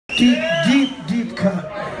Deep cut.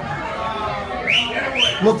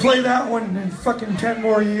 We'll play that one in fucking 10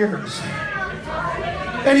 more years.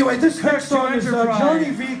 Anyway, this next song is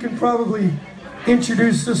Johnny V can probably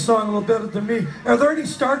introduce this song a little better than me. Are there any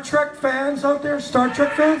Star Trek fans out there? Star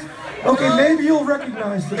Trek fans? Okay, maybe you'll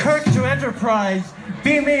recognize this. Kirk to Enterprise,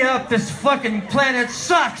 beam me up, this fucking planet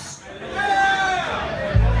sucks!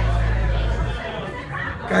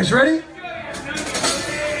 Guys ready?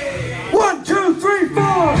 1, 2, 3,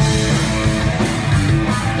 4!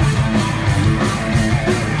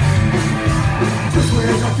 Just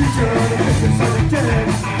where's our future, the pictures are dead.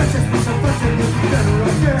 I just wish I thought it would be better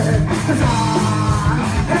again. Cause I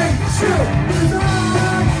hate you, cause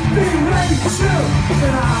I berate you,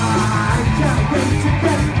 and I can't wait to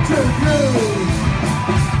get to you.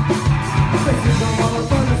 This is all my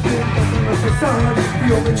father's been, nothing of the sun. The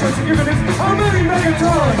only choice you're given is a mini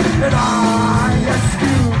megaton. And I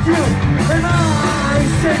eschew you, and I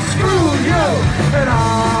say screw you, and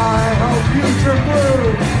I hope you turn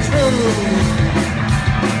blue too.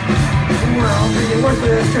 Well, being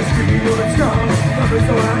worthless, just give me your scars. Nothing's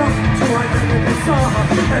going enough, so I can make a song.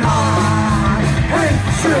 And I hate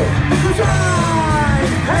you, cause I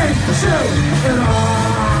hate you, and I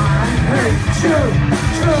hate you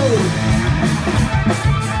too.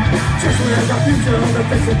 Just when I got future, the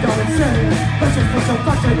things that got insane. Let's just put some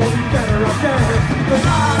facts and we'll be better again. Cause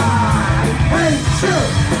I hate you,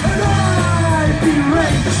 and I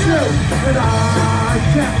berate you, and I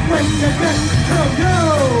can't wait to get to you.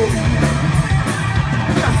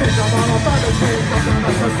 I think I'm all about the game, nothing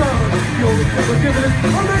like the sun. The only thing we're giving is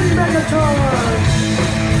a mini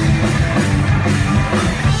megaton.